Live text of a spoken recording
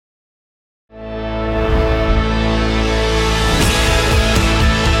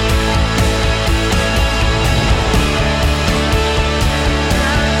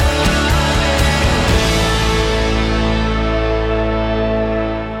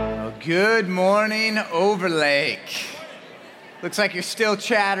Good morning, Overlake. Looks like you're still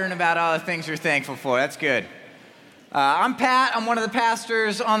chattering about all the things you're thankful for. That's good. I'm Pat. I'm one of the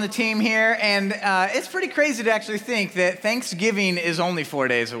pastors on the team here, and it's pretty crazy to actually think that Thanksgiving is only 4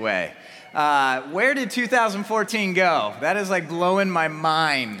 days away. Where did 2014 go? That is like blowing my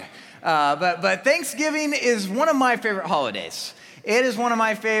mind. But Thanksgiving is one of my favorite holidays. It is one of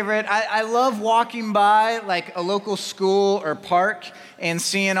my favorite. I love walking by like a local school or park and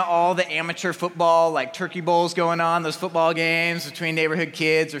seeing all the amateur football, like turkey bowls going on, those football games between neighborhood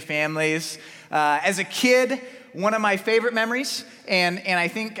kids or families. As a kid, one of my favorite memories, and I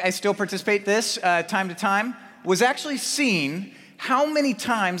think I still participate this time to time, was actually seeing how many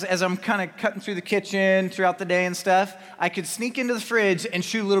times as I'm kind of cutting through the kitchen throughout the day and stuff, I could sneak into the fridge and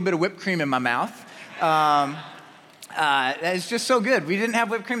shoot a little bit of whipped cream in my mouth. It's just so good. We didn't have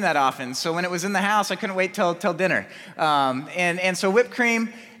whipped cream that often, so when it was in the house, I couldn't wait till dinner. And so whipped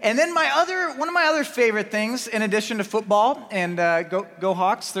cream. And then one of my other favorite things, in addition to football and go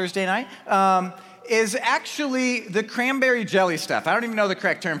Hawks Thursday night, is actually the cranberry jelly stuff. I don't even know the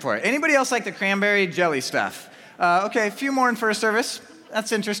correct term for it. Anybody else like the cranberry jelly stuff? Okay, a few more in first service.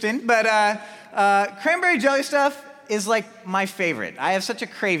 That's interesting. But cranberry jelly stuff is like my favorite. I have such a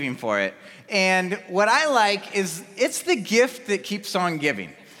craving for it. And what I like is it's the gift that keeps on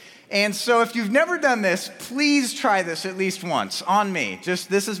giving. And so if you've never done this, please try this at least once on me. Just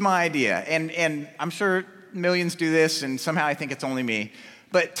this is my idea. And I'm sure millions do this, and somehow I think it's only me.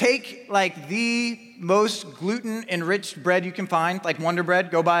 But take like the most gluten-enriched bread you can find, like Wonder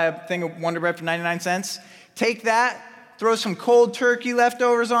Bread. Go buy a thing of Wonder Bread for 99 cents. Take that, throw some cold turkey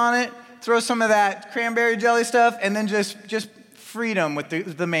leftovers on it, throw some of that cranberry jelly stuff, and then just freedom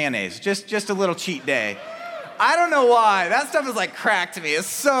with the mayonnaise. Just a little cheat day. I don't know why. That stuff is like crack to me. It's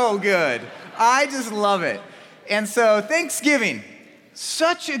so good. I just love it. And so Thanksgiving,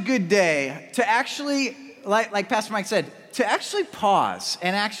 such a good day to actually, like Pastor Mike said, to actually pause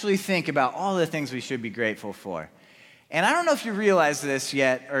and actually think about all the things we should be grateful for. And I don't know if you realize this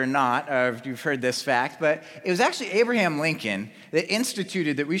yet or not, or if you've heard this fact, but it was actually Abraham Lincoln that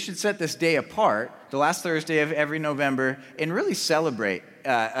instituted that we should set this day apart, the last Thursday of every November, and really celebrate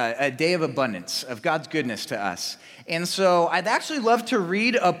a day of abundance, of God's goodness to us. And so I'd actually love to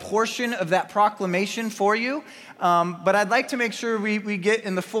read a portion of that proclamation for you, but I'd like to make sure we get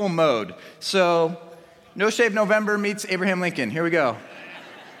in the full mode. So No Shave November meets Abraham Lincoln. Here we go.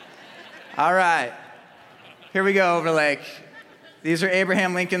 All right. Here we go, Overlake. These are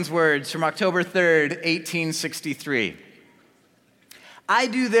Abraham Lincoln's words from October 3rd, 1863. I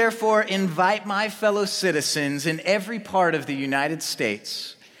do therefore invite my fellow citizens in every part of the United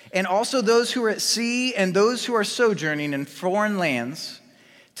States, and also those who are at sea and those who are sojourning in foreign lands,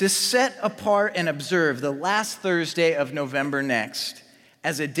 to set apart and observe the last Thursday of November next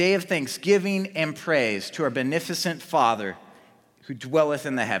as a day of thanksgiving and praise to our beneficent Father who dwelleth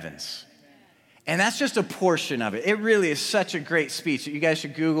in the heavens. And that's just a portion of it. It really is such a great speech that you guys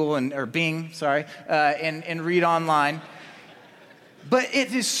should Google or Bing, and read online. But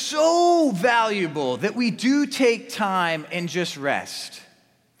it is so valuable that we do take time and just rest,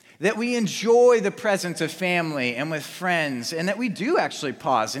 that we enjoy the presence of family and with friends, and that we do actually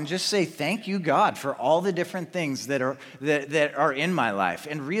pause and just say, thank you, God, for all the different things that are in my life,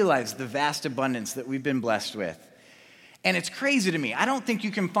 and realize the vast abundance that we've been blessed with. And it's crazy to me. I don't think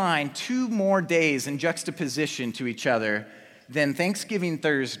you can find 2 more days in juxtaposition to each other than Thanksgiving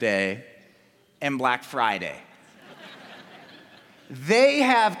Thursday and Black Friday. They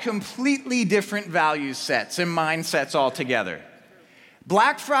have completely different value sets and mindsets altogether.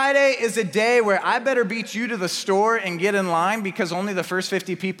 Black Friday is a day where I better beat you to the store and get in line because only the first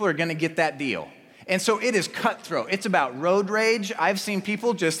 50 people are going to get that deal. And so it is cutthroat. It's about road rage. I've seen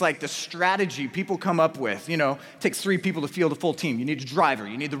people just like the strategy people come up with. You know, it takes 3 people to field a full team. You need a driver.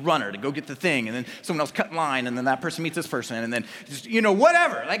 You need the runner to go get the thing. And then someone else cut in line. And then that person meets this person. And then just,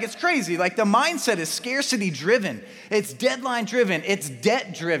 whatever. Like, it's crazy. Like, the mindset is scarcity driven. It's deadline driven. It's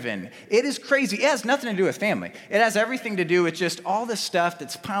debt driven. It is crazy. It has nothing to do with family. It has everything to do with just all the stuff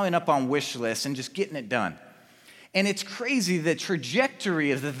that's piling up on wish lists and just getting it done. And it's crazy, the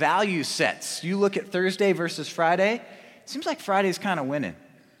trajectory of the value sets. You look at Thursday versus Friday, it seems like Friday's kind of winning.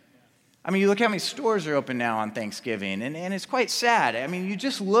 I mean, you look how many stores are open now on Thanksgiving, and it's quite sad. I mean, you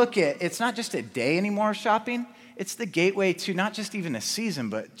just look at, it's not just a day anymore of shopping, it's the gateway to not just even a season,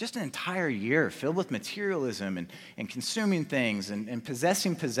 but just an entire year filled with materialism and consuming things and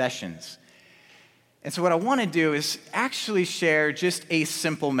possessing possessions. And so what I want to do is actually share just a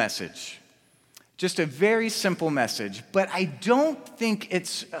simple message. Just a very simple message, but I don't think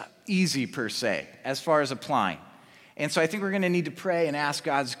it's easy per se as far as applying. And so I think we're going to need to pray and ask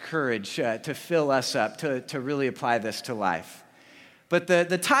God's courage to fill us up, to really apply this to life. But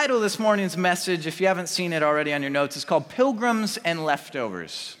the title of this morning's message, if you haven't seen it already on your notes, is called Pilgrims and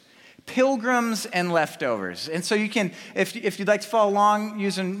Leftovers. Pilgrims and Leftovers. And so you can, if you'd like to follow along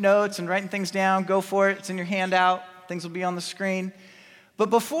using notes and writing things down, go for it. It's in your handout. Things will be on the screen. But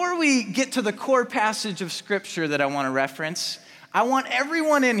before we get to the core passage of Scripture that I want to reference, I want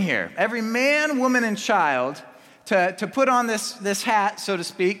everyone in here, every man, woman, and child, to put on this hat, so to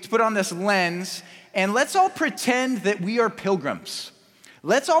speak, to put on this lens, and let's all pretend that we are pilgrims.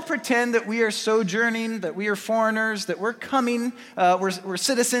 Let's all pretend that we are sojourning, that we are foreigners, that we're coming, we're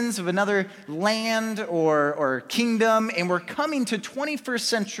citizens of another land or kingdom, and we're coming to 21st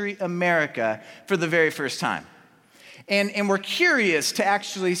century America for the very first time. And we're curious to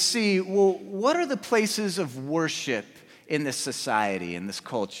actually see, well, what are the places of worship in this society, in this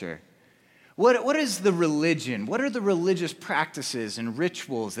culture? What is the religion? What are the religious practices and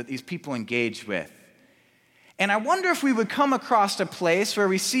rituals that these people engage with? And I wonder if we would come across a place where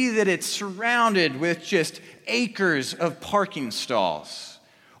we see that it's surrounded with just acres of parking stalls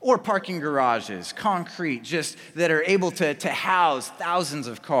or parking garages, concrete, just that are able to house thousands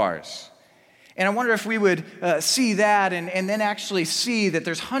of cars. And I wonder if we would see that and then actually see that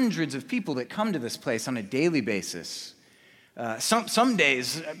there's hundreds of people that come to this place on a daily basis. Some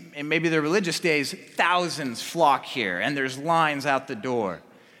days, and maybe they're religious days, thousands flock here, and there's lines out the door.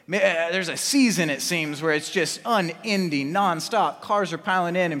 There's a season, it seems, where it's just unending, nonstop. Cars are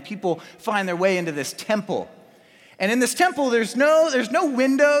piling in, and people find their way into this temple. And in this temple, there's no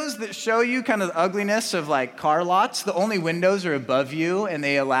windows that show you kind of the ugliness of like car lots. The only windows are above you, and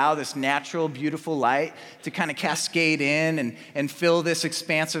they allow this natural, beautiful light to kind of cascade in and fill this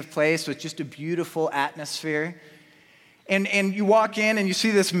expansive place with just a beautiful atmosphere. And you walk in and you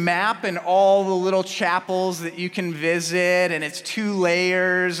see this map and all the little chapels that you can visit, and it's 2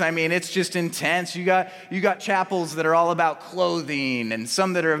 layers. I mean, it's just intense. You got chapels that are all about clothing, and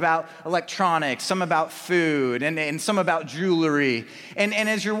some that are about electronics, some about food, and some about jewelry. And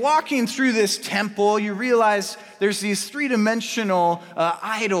as you're walking through this temple, you realize there's these 3-dimensional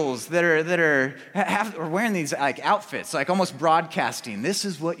idols that are wearing these like outfits, like almost broadcasting. This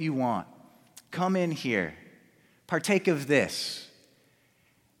is what you want. Come in here. Partake of this.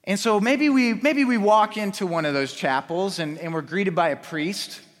 And so maybe we walk into one of those chapels and we're greeted by a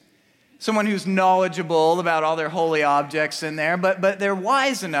priest, someone who's knowledgeable about all their holy objects in there, but they're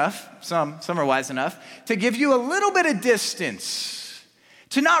wise enough, some are wise enough, to give you a little bit of distance,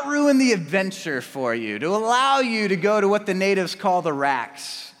 to not ruin the adventure for you, to allow you to go to what the natives call the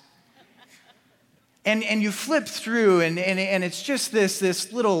racks. And you flip through, and it's just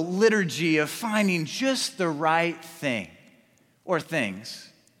this little liturgy of finding just the right thing or things,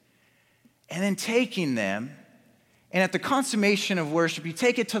 and then taking them, and at the consummation of worship, you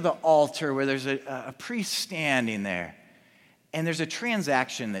take it to the altar where there's a priest standing there, and there's a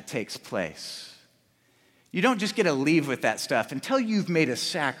transaction that takes place. You don't just get to leave with that stuff until you've made a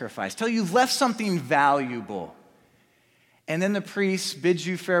sacrifice, until you've left something valuable. And then the priest bids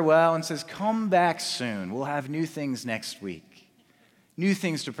you farewell and says, come back soon. We'll have new things next week. New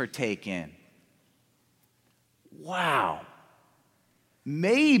things to partake in. Wow.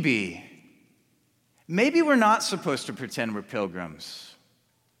 Maybe we're not supposed to pretend we're pilgrims.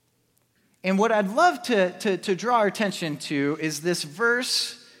 And what I'd love to draw our attention to is this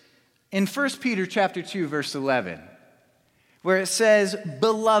verse in 1 Peter chapter 2, verse 11. Where it says,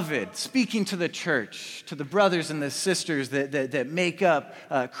 beloved, speaking to the church, to the brothers and the sisters that make up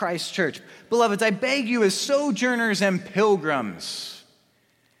Christ's church. Beloveds, I beg you as sojourners and pilgrims.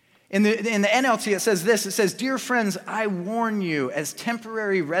 In the NLT, it says this. It says, dear friends, I warn you as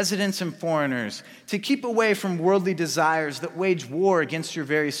temporary residents and foreigners to keep away from worldly desires that wage war against your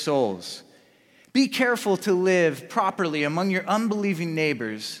very souls. Be careful to live properly among your unbelieving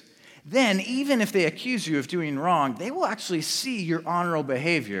neighbors. Then, even if they accuse you of doing wrong, they will actually see your honorable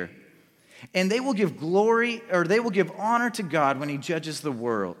behavior, and they will give honor to God when he judges the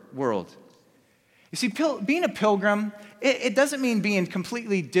world. You see, being a pilgrim, it doesn't mean being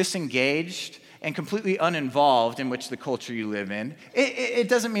completely disengaged and completely uninvolved in which the culture you live in. It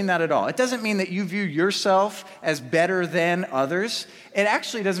doesn't mean that at all. It doesn't mean that you view yourself as better than others. It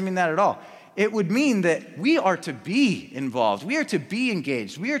actually doesn't mean that at all. It would mean that we are to be involved. We are to be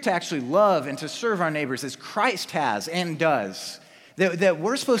engaged. We are to actually love and to serve our neighbors as Christ has and does. That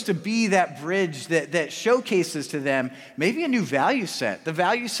we're supposed to be that bridge that showcases to them maybe a new value set, the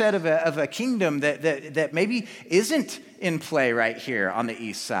value set of a kingdom that maybe isn't in play right here on the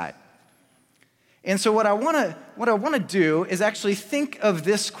east side. And so what I want to do is actually think of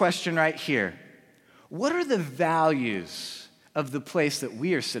this question right here. what are the values of the place that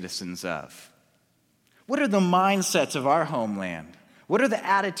we are citizens of? What are the mindsets of our homeland? What are the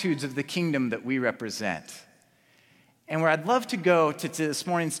attitudes of the kingdom that we represent? And where I'd love to go to this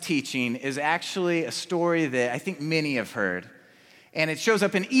morning's teaching is actually a story that I think many have heard. And it shows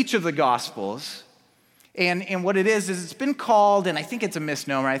up in each of the Gospels. And what it is it's been called, and I think it's a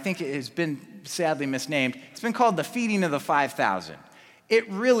misnomer, I think it has been sadly misnamed, it's been called the feeding of the 5,000. It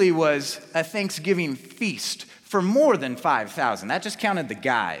really was a Thanksgiving feast for more than 5,000. That just counted the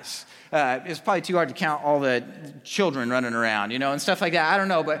guys. It's probably too hard to count all the children running around, and stuff like that. I don't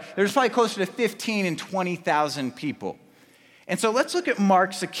know, but there's probably closer to 15 and 20,000 people. And so let's look at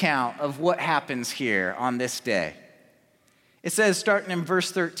Mark's account of what happens here on this day. It says, starting in verse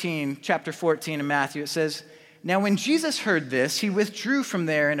 13, chapter 14 in Matthew, it says, "Now when Jesus heard this, he withdrew from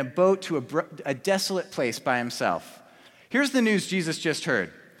there in a boat to a desolate place by himself." Here's the news Jesus just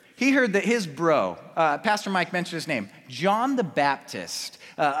heard. He heard that his bro, Pastor Mike mentioned his name, John the Baptist,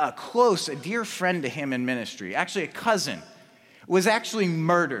 a dear friend to him in ministry, actually a cousin, was actually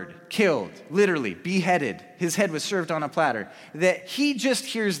murdered, killed, literally beheaded. His head was served on a platter. That he just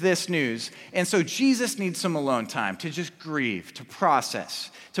hears this news, and so Jesus needs some alone time to just grieve, to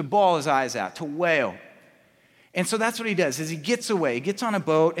process, to bawl his eyes out, to wail. And so that's what he does, is he gets away, he gets on a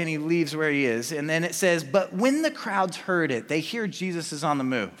boat, and he leaves where he is. And then it says, but when the crowds heard it, they hear Jesus is on the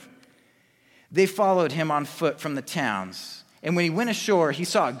move. They followed him on foot from the towns. And when he went ashore, he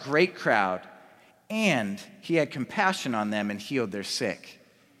saw a great crowd, and he had compassion on them and healed their sick.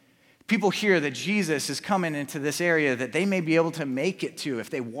 People hear that Jesus is coming into this area that they may be able to make it to if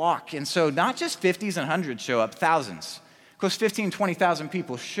they walk. And so not just 50s and hundreds show up, thousands. Close 15, 20,000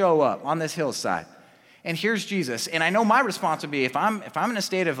 people show up on this hillside. And here's Jesus. And I know my response would be, if I'm in a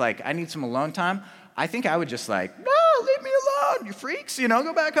state of I need some alone time, I think I would just no, leave me alone, you freaks,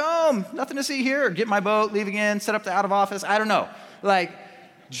 go back home. Nothing to see here. Get my boat, leave again, set up the out of office. I don't know.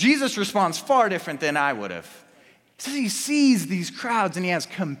 Jesus responds far different than I would have. He says he sees these crowds and he has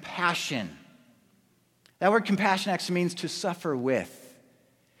compassion. That word compassion actually means to suffer with.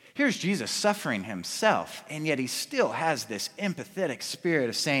 Here's Jesus suffering himself, and yet he still has this empathetic spirit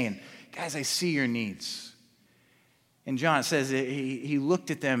of saying, guys, I see your needs. And John, it says that he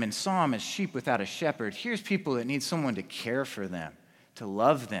looked at them and saw them as sheep without a shepherd. Here's people that need someone to care for them, to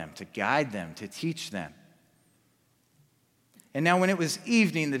love them, to guide them, to teach them. And now when it was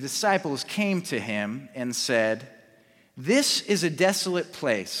evening, the disciples came to him and said, "This is a desolate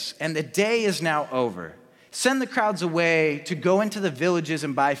place, and the day is now over. Send the crowds away to go into the villages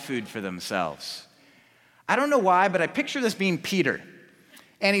and buy food for themselves." I don't know why, but I picture this being Peter.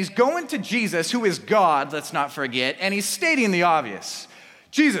 And he's going to Jesus, who is God, let's not forget, and he's stating the obvious.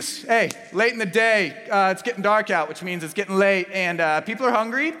 Jesus, hey, late in the day, it's getting dark out, which means it's getting late, and people are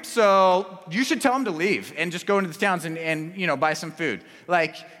hungry, so you should tell them to leave and just go into the towns and buy some food.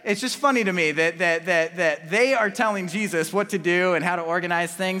 It's just funny to me that they are telling Jesus what to do and how to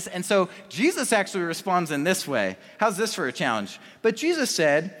organize things, and so Jesus actually responds in this way. How's this for a challenge? But Jesus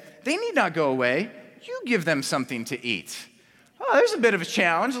said, "They need not go away. You give them something to eat." Oh, there's a bit of a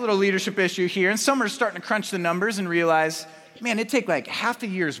challenge, a little leadership issue here, and some are starting to crunch the numbers and realize, man, it'd take half a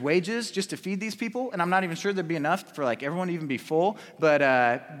year's wages just to feed these people, and I'm not even sure there'd be enough for everyone to even be full,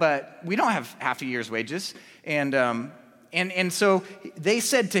 but we don't have half a year's wages. And so they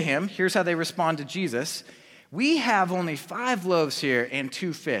said to him, here's how they respond to Jesus, "We have only 5 loaves here and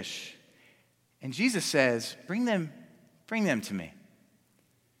 2 fish." And Jesus says, bring them to me.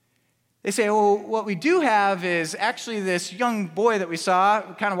 They say, well, what we do have is actually this young boy that we saw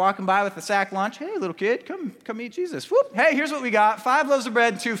kind of walking by with a sack lunch. Hey, little kid, come eat Jesus. Whoop. Hey, here's what we got, 5 loaves of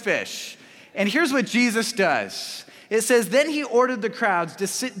bread and 2 fish. And here's what Jesus does. It says, then he ordered the crowds to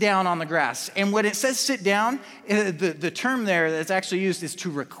sit down on the grass. And when it says sit down, the term there that's actually used is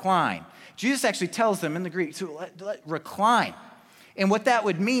to recline. Jesus actually tells them in the Greek to recline. And what that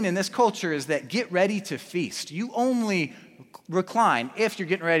would mean in this culture is that get ready to feast. You only recline if you're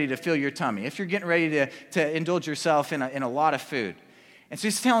getting ready to fill your tummy, if you're getting ready to indulge yourself in a lot of food. And so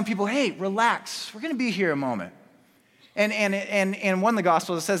he's telling people, hey, relax. We're going to be here a moment. And one of the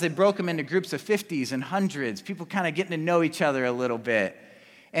Gospels, it says they broke them into groups of 50s and hundreds, people kind of getting to know each other a little bit.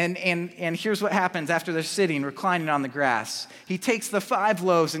 And here's what happens after they're sitting, reclining on the grass. He takes the 5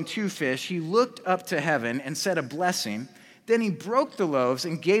 loaves and 2 fish. He looked up to heaven and said a blessing. Then he broke the loaves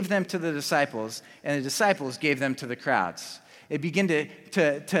and gave them to the disciples, and the disciples gave them to the crowds. They begin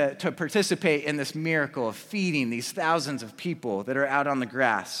to participate in this miracle of feeding these thousands of people that are out on the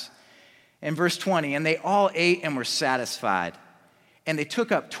grass. In verse 20, and they all ate and were satisfied. And they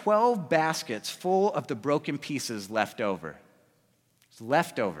took up 12 baskets full of the broken pieces left over. It's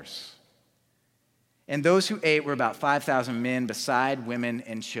leftovers. And those who ate were about 5,000 men, beside women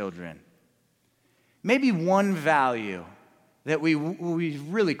and children. Maybe one value that we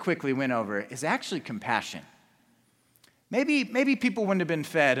really quickly went over is actually compassion. Maybe people wouldn't have been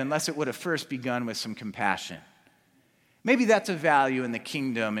fed unless it would have first begun with some compassion. Maybe that's a value in the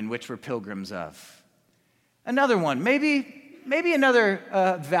kingdom in which we're pilgrims of. Another one, maybe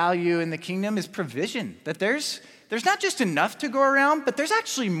another value in the kingdom is provision, that there's not just enough to go around, but there's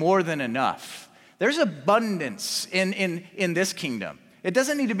actually more than enough. There's abundance in this kingdom. It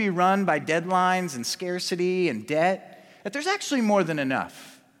doesn't need to be run by deadlines and scarcity and debt, that there's actually more than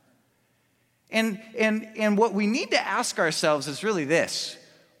enough. And what we need to ask ourselves is really this: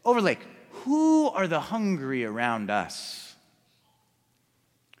 Overlake, who are the hungry around us?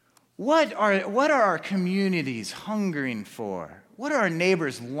 What are our communities hungering for? What are our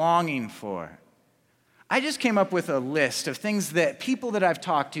neighbors longing for? I just came up with a list of things that people that I've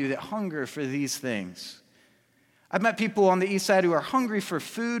talked to that hunger for these things. I've met people on the east side who are hungry for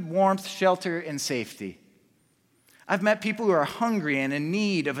food, warmth, shelter, and safety. I've met people who are hungry and in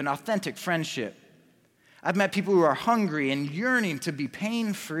need of an authentic friendship. I've met people who are hungry and yearning to be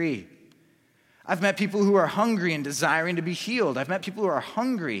pain-free. I've met people who are hungry and desiring to be healed. I've met people who are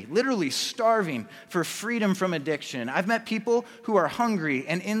hungry, literally starving for freedom from addiction. I've met people who are hungry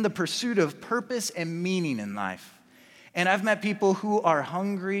and in the pursuit of purpose and meaning in life. And I've met people who are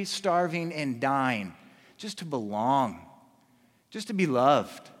hungry, starving, and dying just to belong, just to be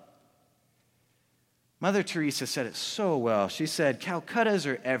loved. Mother Teresa said it so well. She said,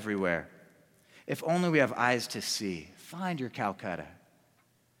 Calcuttas are everywhere. If only we have eyes to see. Find your Calcutta.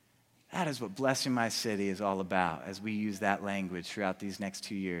 That is what Blessing My City is all about as we use that language throughout these next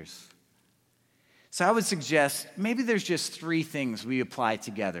 2 years. So I would suggest maybe there's just 3 things we apply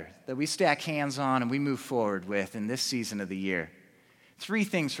together that we stack hands on and we move forward with in this season of the year. 3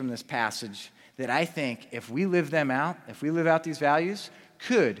 things from this passage that I think if we live them out, if we live out these values,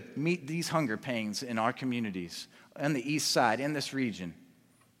 could meet these hunger pangs in our communities, on the east side, in this region.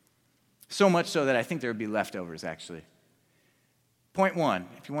 So much so that I think there would be leftovers, actually. Point 1,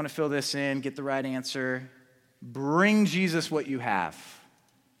 if you want to fill this in, get the right answer, bring Jesus what you have.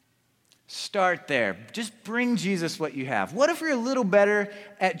 Start there. Just bring Jesus what you have. What if we're a little better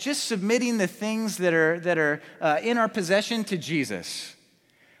at just submitting the things that are in our possession to Jesus?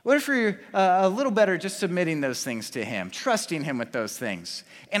 What if we're a little better just submitting those things to him, trusting him with those things?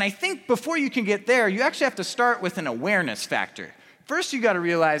 And I think before you can get there, you actually have to start with an awareness factor. First, you got to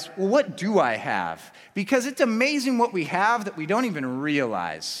realize, well, what do I have? Because it's amazing what we have that we don't even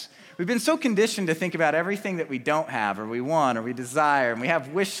realize. We've been so conditioned to think about everything that we don't have or we want or we desire, and we have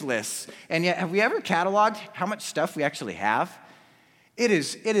wish lists. And yet, have we ever cataloged how much stuff we actually have? It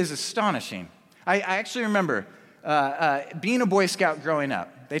is astonishing. I actually remember being a Boy Scout growing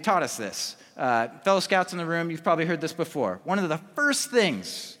up. They taught us this. Fellow Scouts in the room, you've probably heard this before. One of the first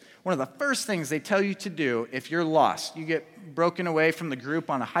things they tell you to do if you're lost, you get broken away from the group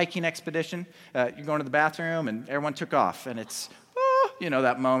on a hiking expedition, you're going to the bathroom and everyone took off, and it's,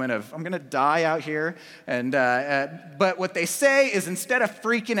 that moment of, I'm going to die out here. And but what they say is, instead of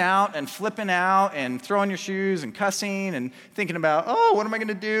freaking out and flipping out and throwing your shoes and cussing and thinking about, what am I going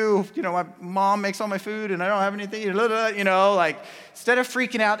to do? My mom makes all my food and I don't have anything, instead of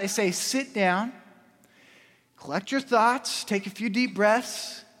freaking out, they say, sit down, collect your thoughts, take a few deep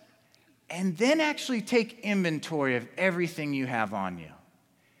breaths, and then actually take inventory of everything you have on you.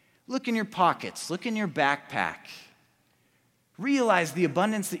 Look in your pockets, look in your backpack. Realize the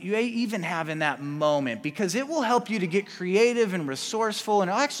abundance that you even have in that moment, because it will help you to get creative and resourceful,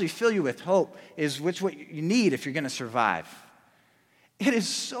 and it'll actually fill you with hope, what you need if you're going to survive. It is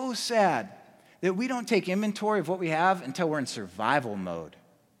so sad that we don't take inventory of what we have until we're in survival mode.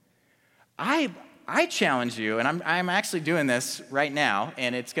 I challenge you, and I'm actually doing this right now,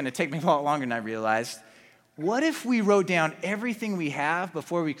 and it's going to take me a lot longer than I realized. What if we wrote down everything we have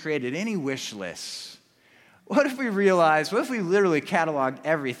before we created any wish lists? What if we literally cataloged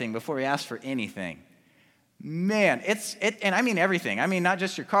everything before we asked for anything? Man, and I mean everything. I mean not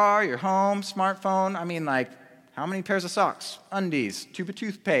just your car, your home, smartphone. I mean how many pairs of socks, undies, tube of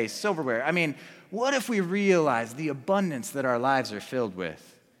toothpaste, silverware. I mean, what if we realized the abundance that our lives are filled with?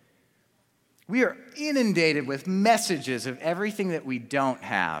 We are inundated with messages of everything that we don't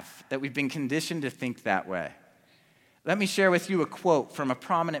have, that we've been conditioned to think that way. Let me share with you a quote from a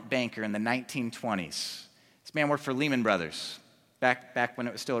prominent banker in the 1920s. This man worked for Lehman Brothers, back when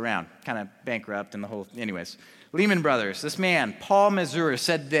it was still around, kind of bankrupt and the whole, anyways. Lehman Brothers, this man, Paul Mazur,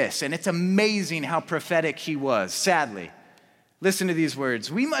 said this, and it's amazing how prophetic he was, sadly. Listen to these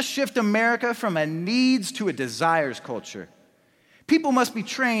words. We must shift America from a needs to a desires culture. People must be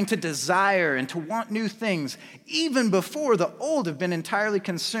trained to desire and to want new things even before the old have been entirely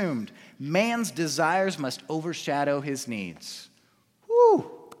consumed. Man's desires must overshadow his needs. Whew.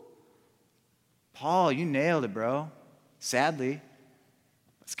 Paul, you nailed it, bro. Sadly,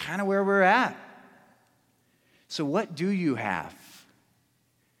 that's kind of where we're at. So what do you have?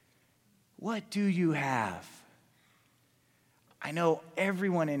 What do you have? I know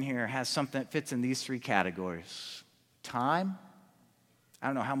everyone in here has something that fits in these three categories. Time. I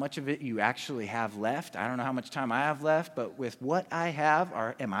don't know how much of it you actually have left. I don't know how much time I have left, but with what I have,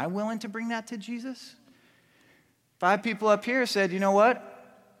 am I willing to bring that to Jesus? 5 people up here said, you know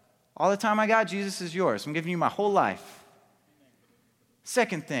what? All the time I got, Jesus is yours. I'm giving you my whole life.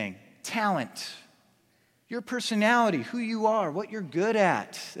 Second thing, talent. Your personality, who you are, what you're good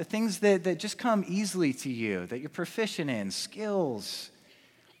at, the things that just come easily to you, that you're proficient in, skills.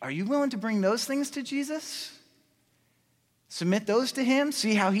 Are you willing to bring those things to Jesus? Submit those to him,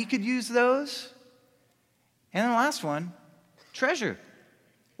 see how he could use those. And then the last one, treasure.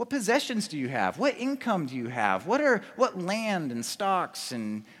 What possessions do you have? What income do you have? What land and stocks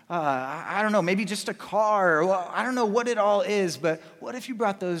and, I don't know, maybe just a car. Or, I don't know what it all is, but what if you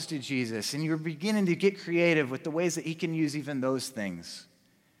brought those to Jesus and you're beginning to get creative with the ways that he can use even those things?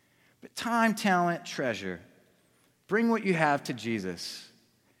 But time, talent, treasure. Bring what you have to Jesus.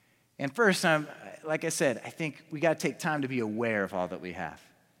 And first, like I said, I think we got to take time to be aware of all that we have.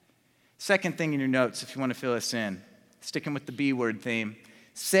 Second thing in your notes, if you want to fill us in, sticking with the B word theme,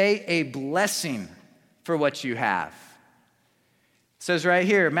 say a blessing for what you have. It says right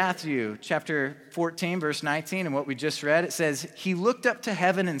here, Matthew chapter 14, verse 19, and what we just read, it says, he looked up to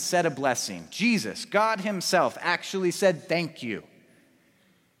heaven and said a blessing. Jesus, God himself, actually said thank you.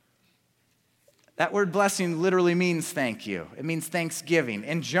 That word blessing literally means thank you. It means thanksgiving.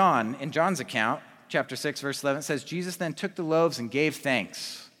 In John's account, chapter 6, verse 11, it says, Jesus then took the loaves and gave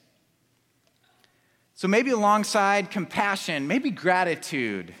thanks. So maybe alongside compassion, maybe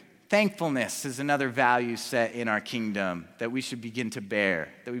gratitude, thankfulness is another value set in our kingdom that we should begin to bear,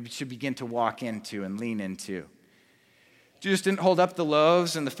 that we should begin to walk into and lean into. Jesus didn't hold up the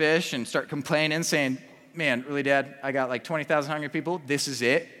loaves and the fish and start complaining, saying, man, really, Dad, I got like 20,000 hungry people. This is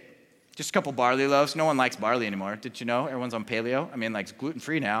it. Just a couple barley loaves. No one likes barley anymore. Did you know? Everyone's on paleo. I mean, like, it's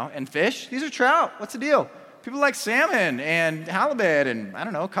gluten-free now. And fish, these are trout. What's the deal? People like salmon and halibut and, I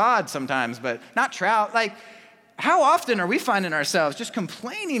don't know, cod sometimes, but not trout. Like, how often are we finding ourselves just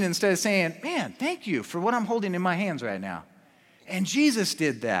complaining instead of saying, man, thank you for what I'm holding in my hands right now? And Jesus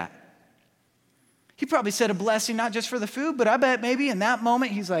did that. He probably said a blessing not just for the food, but I bet maybe in that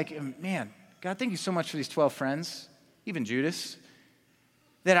moment he's like, man, God, thank you so much for these 12 friends, even Judas,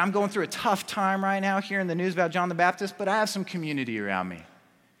 that I'm going through a tough time right now hearing the news about John the Baptist, but I have some community around me.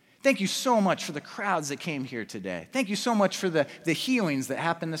 Thank you so much for the crowds that came here today. Thank you so much for the healings that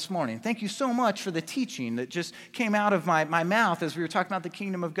happened this morning. Thank you so much for the teaching that just came out of my mouth as we were talking about the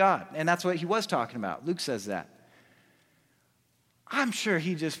kingdom of God. And that's what he was talking about. Luke says that. I'm sure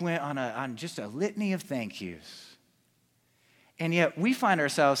he just went on just a litany of thank yous. And yet we find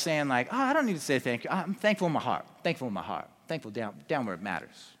ourselves saying like, oh, I don't need to say thank you. I'm thankful in my heart. Thankful in my heart. Thankful down where it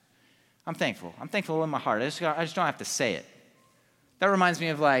matters. I'm thankful. I'm thankful in my heart. I just don't have to say it. That reminds me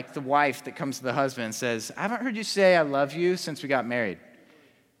of like the wife that comes to the husband and says, I haven't heard you say I love you since we got married.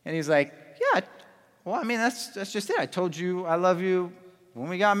 And he's like, yeah, well, I mean, that's just it. I told you I love you when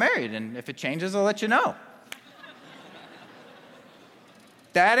we got married, and if it changes, I'll let you know.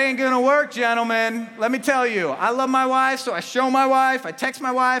 That ain't gonna work, gentlemen. Let me tell you, I love my wife, so I show my wife, I text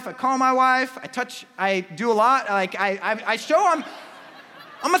my wife, I call my wife, I do a lot. Like, I show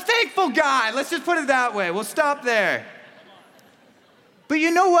I'm a thankful guy. Let's just put it that way. We'll stop there. But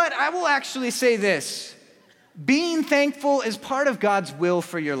you know what? I will actually say this. Being thankful is part of God's will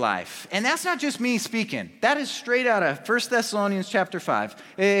for your life. And that's not just me speaking. That is straight out of 1 Thessalonians chapter 5.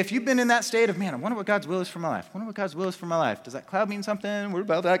 If you've been in that state of, man, I wonder what God's will is for my life. I wonder what God's will is for my life. Does that cloud mean something? What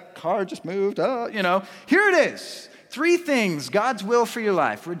about that car just moved? Here it is. 3 things, God's will for your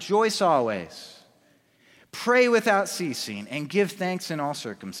life. Rejoice always. Pray without ceasing, and give thanks in all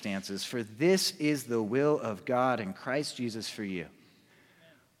circumstances, for this is the will of God in Christ Jesus for you.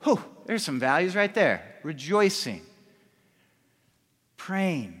 Whew, there's some values right there. Rejoicing,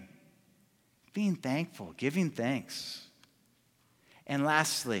 praying, being thankful, giving thanks. And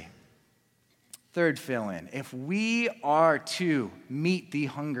lastly, third fill-in. If we are to meet the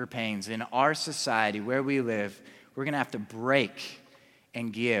hunger pains in our society where we live, we're going to have to break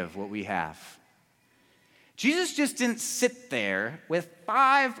and give what we have. Jesus just didn't sit there with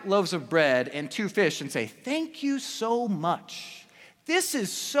 5 loaves of bread and 2 fish and say, thank you so much. this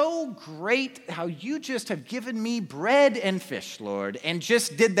is so great how you just have given me bread and fish, Lord, and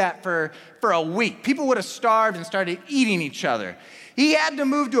just did that for a week. People would have starved and started eating each other. He had to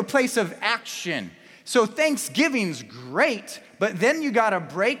move to a place of action. So Thanksgiving's great, but then you got to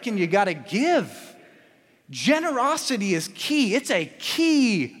break and you got to give. Generosity is key. It's a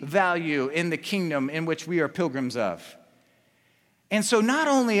key value in the kingdom in which we are pilgrims of. And so not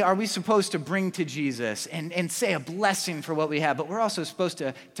only are we supposed to bring to Jesus and say a blessing for what we have, but we're also supposed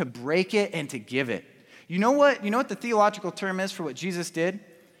to break it and to give it. You know what the theological term is for what Jesus did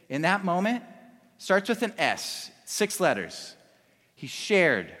in that moment? Starts with an S, 6 letters. He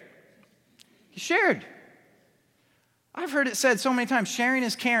shared. He shared. I've heard it said so many times, sharing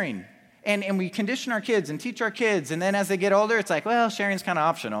is caring. And we condition our kids and teach our kids, and then as they get older, it's like, well, sharing's kind of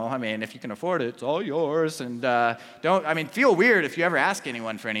optional. I mean, if you can afford it, it's all yours. And feel weird if you ever ask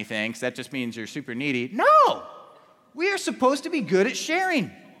anyone for anything, because that just means you're super needy. No! We are supposed to be good at sharing.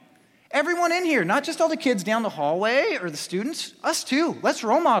 Everyone in here, not just all the kids down the hallway or the students, us too. Let's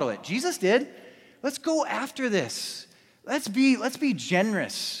role model it. Jesus did. Let's go after this. Let's be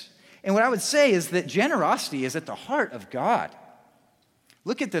generous. And what I would say is that generosity is at the heart of God.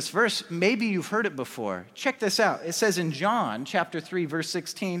 Look at this verse. Maybe you've heard it before. Check this out. It says in John chapter 3, verse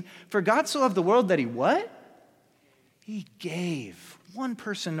 16, for God so loved the world that he what? He gave. One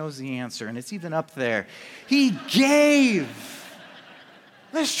person knows the answer, and it's even up there. He gave.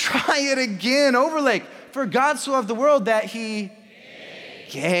 Let's try it again. Overlake. For God so loved the world that he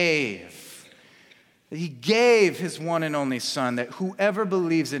gave. He gave his one and only Son, that whoever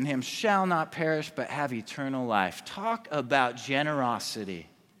believes in him shall not perish but have eternal life. Talk about generosity.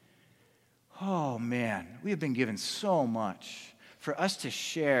 Oh man, we have been given so much. For us to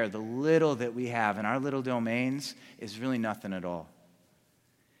share the little that we have in our little domains is really nothing at all.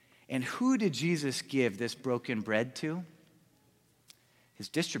 And who did Jesus give this broken bread to? His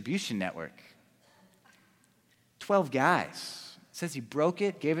distribution network. 12 guys. It says he broke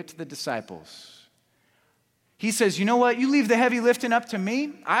it, gave it to the disciples. He says, you know what? You leave the heavy lifting up to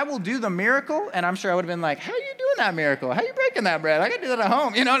me. I will do the miracle. And I'm sure I would have been like, how are you doing that miracle? How are you breaking that bread? I got to do that at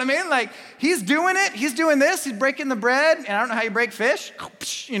home. You know what I mean? Like, he's doing it. He's doing this. He's breaking the bread. And I don't know how you break fish.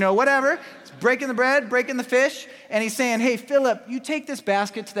 Whatever. He's breaking the bread, breaking the fish. And he's saying, hey, Philip, you take this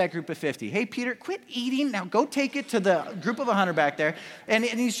basket to that group of 50. Hey, Peter, quit eating. Now go take it to the group of 100 back there. And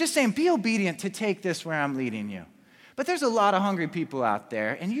he's just saying, be obedient to take this where I'm leading you. But there's a lot of hungry people out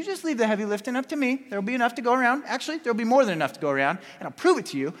there, and you just leave the heavy lifting up to me. There'll be enough to go around. Actually, there'll be more than enough to go around, and I'll prove it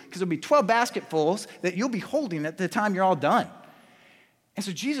to you, because there'll be 12 basketfuls that you'll be holding at the time you're all done. And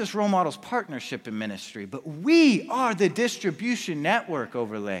so Jesus role models partnership in ministry, but we are the distribution network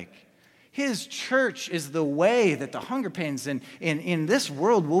over Lake. His church is the way that the hunger pains in this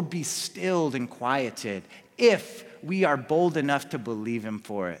world will be stilled and quieted if we are bold enough to believe him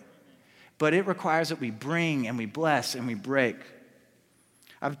for it. But it requires that we bring and we bless and we break.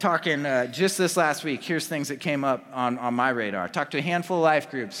 I'm talking just this last week. Here's things that came up on my radar. I talked to a handful of life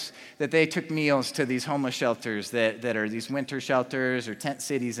groups that they took meals to these homeless shelters that are these winter shelters or tent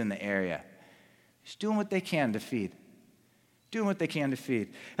cities in the area. Just doing what they can to feed. Doing what they can to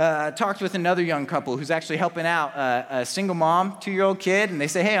feed. I talked with another young couple who's actually helping out a single mom, 2-year-old kid, and they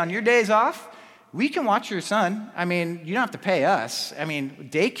say, hey, on your days off, we can watch your son. I mean, you don't have to pay us. I mean,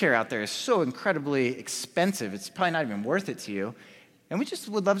 daycare out there is so incredibly expensive. It's probably not even worth it to you. And we just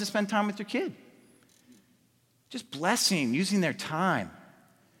would love to spend time with your kid. Just blessing, using their time.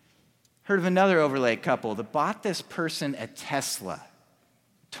 Heard of another Overlake couple that bought this person a Tesla.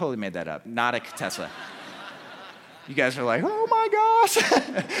 Totally made that up. Not a Tesla. You guys are like, oh my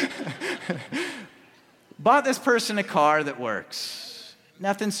gosh. Bought this person a car that works.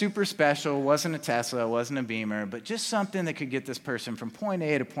 Nothing super special, wasn't a Tesla, wasn't a Beamer, but just something that could get this person from point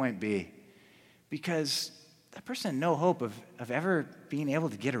A to point B. Because that person had no hope of ever being able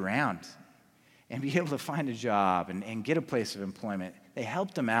to get around and be able to find a job and get a place of employment. They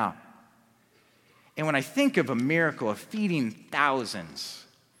helped them out. And when I think of a miracle of feeding thousands,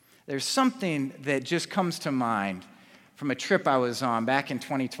 there's something that just comes to mind from a trip I was on back in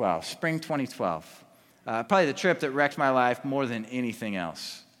 2012, spring 2012. Probably the trip that wrecked my life more than anything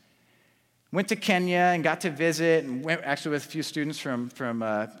else. Went to Kenya and got to visit, and went actually with a few students from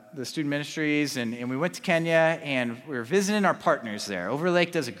the student ministries, and we went to Kenya, and we were visiting our partners there.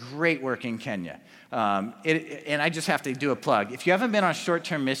 Overlake does a great work in Kenya. And I just have to do a plug. If you haven't been on a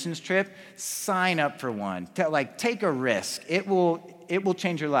short-term missions trip, sign up for one. Take a risk. It will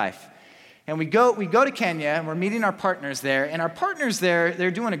change your life. And we go to Kenya, and we're meeting our partners there. And our partners there,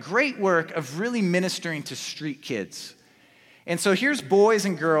 they're doing a great work of really ministering to street kids. And so here's boys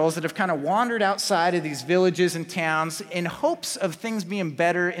and girls that have kind of wandered outside of these villages and towns in hopes of things being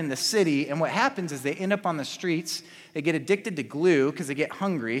better in the city. And what happens is they end up on the streets. They get addicted to glue because they get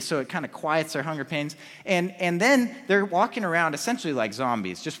hungry, so it kind of quiets their hunger pains. And then they're walking around essentially like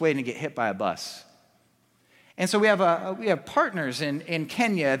zombies, just waiting to get hit by a bus. And so we have partners in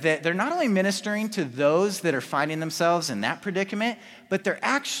Kenya that they're not only ministering to those that are finding themselves in that predicament, but they're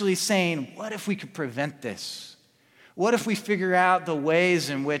actually saying, what if we could prevent this? What if we figure out the ways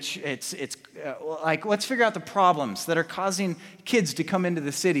in which let's figure out the problems that are causing kids to come into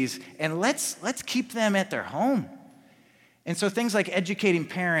the cities, and let's keep them at their home. And so things like educating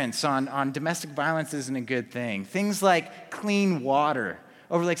parents on domestic violence isn't a good thing. Things like clean water.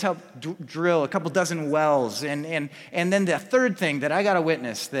 Overlake's helped drill a couple dozen wells. And then the third thing that I got to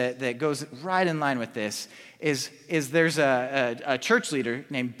witness that goes right in line with this is there's a church leader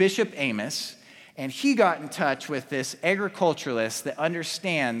named Bishop Amos, and he got in touch with this agriculturalist that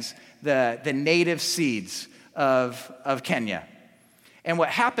understands the native seeds of Kenya. And what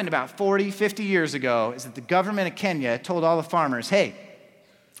happened about 40, 50 years ago is that the government of Kenya told all the farmers, hey,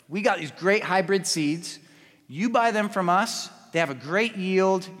 we got these great hybrid seeds. You buy them from us. They have a great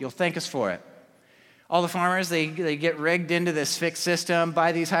yield. You'll thank us for it. All the farmers, they get rigged into this fixed system,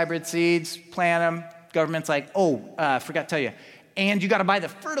 buy these hybrid seeds, plant them. Government's like, forgot to tell you. And you got to buy the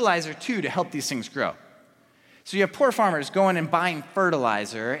fertilizer, too, to help these things grow. So you have poor farmers going and buying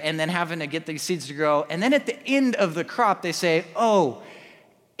fertilizer and then having to get these seeds to grow. And then at the end of the crop, they say,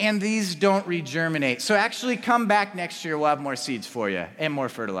 and these don't regerminate. So actually come back next year, we'll have more seeds for you and more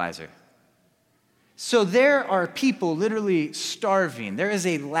fertilizer. So there are people literally starving. There is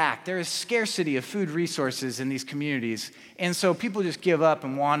a lack. There is scarcity of food resources in these communities. And so people just give up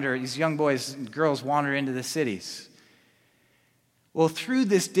and wander. These young boys and girls wander into the cities. Well, through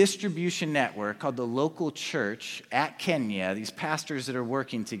this distribution network called the local church at Kenya, these pastors that are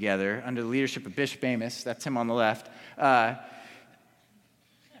working together under the leadership of Bishop Amos, that's him on the left,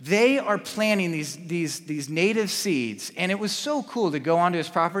 they are planting these native seeds. And it was so cool to go onto his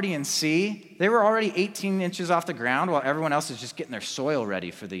property and see. They were already 18 inches off the ground while everyone else is just getting their soil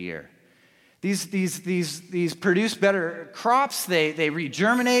ready for the year. These produce better crops. They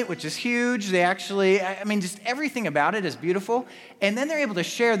regerminate, which is huge. They actually, just everything about it is beautiful. And then they're able to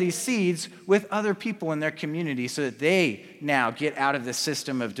share these seeds with other people in their community so that they now get out of the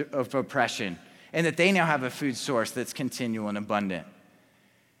system of oppression and that they now have a food source that's continual and abundant.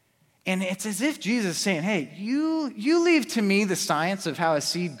 And it's as if Jesus is saying, hey, you leave to me the science of how a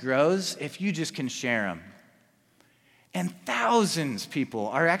seed grows if you just can share them. And thousands of people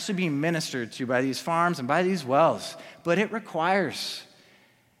are actually being ministered to by these farms and by these wells. But it requires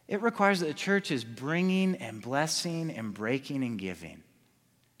that the church is bringing and blessing and breaking and giving.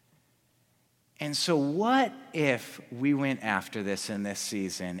 And so what if we went after this in this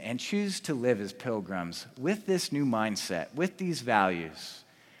season and choose to live as pilgrims with this new mindset, with these values,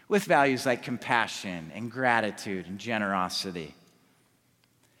 with values like compassion and gratitude and generosity?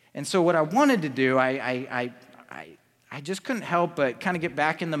 And so what I wanted to do, I just couldn't help but kind of get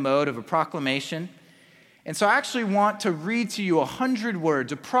back in the mode of a proclamation. And so I actually want to read to you 100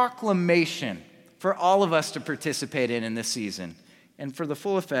 words, a proclamation for all of us to participate in this season. And for the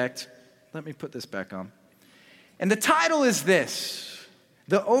full effect, let me put this back on. And the title is this: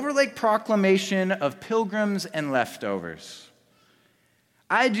 The Overlake Proclamation of Pilgrims and Leftovers.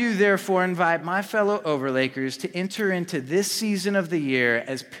 I do therefore invite my fellow Overlakers to enter into this season of the year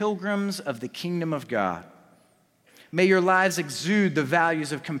as pilgrims of the kingdom of God. May your lives exude the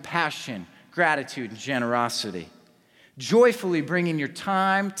values of compassion, gratitude, and generosity, joyfully bringing your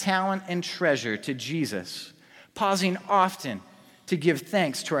time, talent, and treasure to Jesus, pausing often to give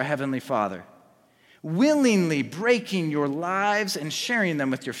thanks to our Heavenly Father, willingly breaking your lives and sharing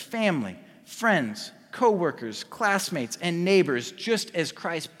them with your family, friends, co-workers, classmates, and neighbors, just as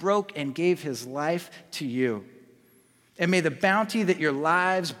Christ broke and gave his life to you. And may the bounty that your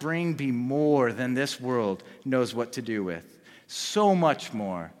lives bring be more than this world knows what to do with. So much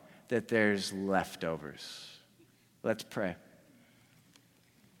more that there's leftovers. Let's pray.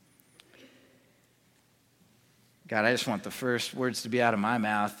 God, I just want the first words to be out of my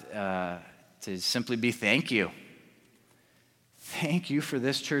mouth to simply be thank you. Thank you for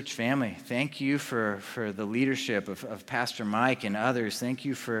this church family. Thank you for the leadership of Pastor Mike and others. Thank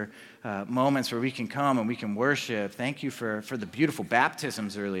you for moments where we can come and we can worship. Thank you for the beautiful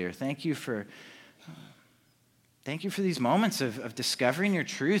baptisms earlier. Thank you for these moments of discovering your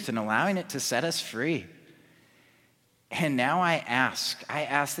truth and allowing it to set us free. And now I ask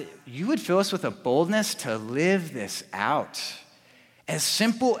that you would fill us with a boldness to live this out. As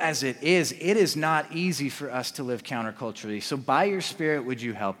simple as it is not easy for us to live counterculturally. So by your Spirit, would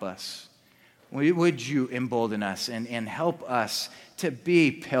you help us? Would you embolden us and help us to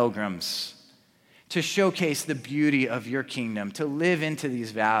be pilgrims, to showcase the beauty of your kingdom, to live into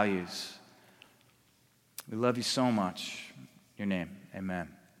these values? We love you so much. In your name, amen.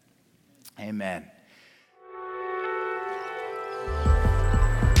 Amen.